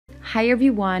Hi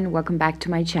everyone, welcome back to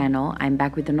my channel. I'm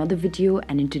back with another video,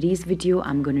 and in today's video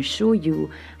I'm going to show you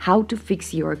how to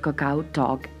fix your Kakao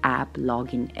Talk app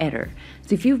login error.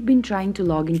 So if you've been trying to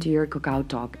log into your Kakao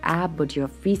Talk app but you're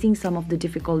facing some of the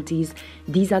difficulties,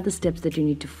 these are the steps that you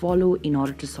need to follow in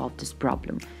order to solve this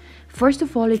problem. First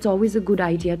of all, it's always a good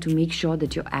idea to make sure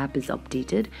that your app is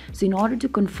updated. So in order to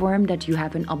confirm that you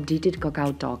have an updated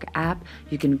Kakao Talk app,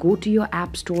 you can go to your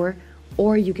app store,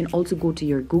 or you can also go to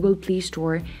your Google Play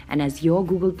Store, and as your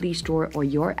Google Play Store or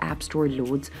your App Store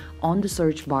loads, on the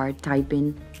search bar type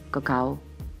in Kakao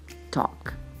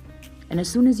Talk. And as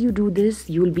soon as you do this,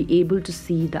 you will be able to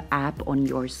see the app on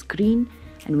your screen,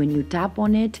 and when you tap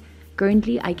on it,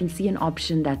 currently I can see an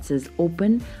option that says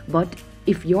open, but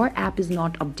if your app is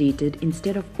not updated,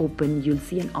 instead of open, you'll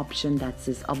see an option that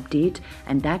says update,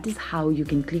 and that is how you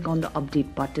can click on the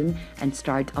update button and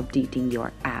start updating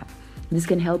your app. This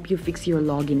can help you fix your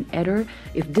login error.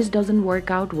 If this doesn't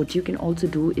work out, what you can also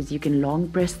do is you can long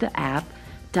press the app,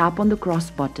 tap on the cross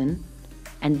button,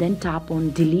 and then tap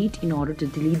on delete in order to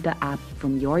delete the app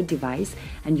from your device,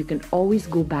 and you can always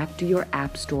go back to your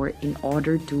app store in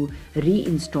order to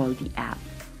reinstall the app.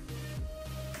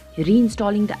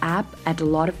 Reinstalling the app at a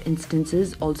lot of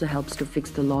instances also helps to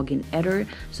fix the login error,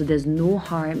 so there's no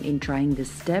harm in trying this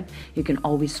step. You can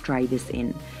always try this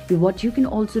in. What you can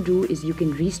also do is you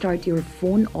can restart your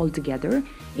phone altogether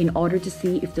in order to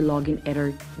see if the login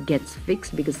error gets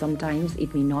fixed, because sometimes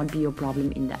it may not be a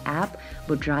problem in the app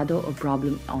but rather a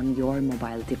problem on your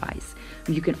mobile device.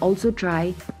 You can also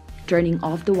try turning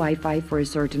off the Wi-Fi for a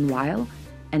certain while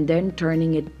and then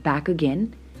turning it back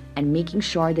again, and making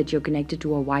sure that you're connected to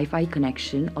a Wi-Fi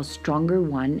connection, a stronger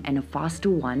one and a faster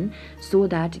one, so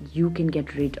that you can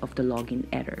get rid of the login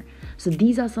error. So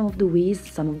these are some of the ways,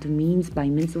 some of the means by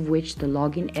means of which the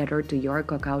login error to your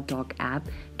Kakao Talk app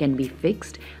can be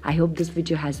fixed. I hope this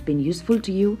video has been useful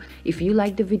to you. If you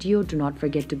like the video, do not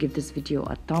forget to give this video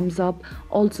a thumbs up.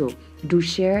 Also, do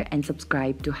share and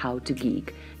subscribe to How to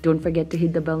Geek. Don't forget to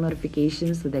hit the bell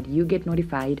notification so that you get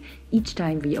notified each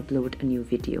time we upload a new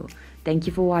video. Thank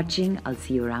you for watching. I'll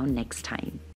see you around next time.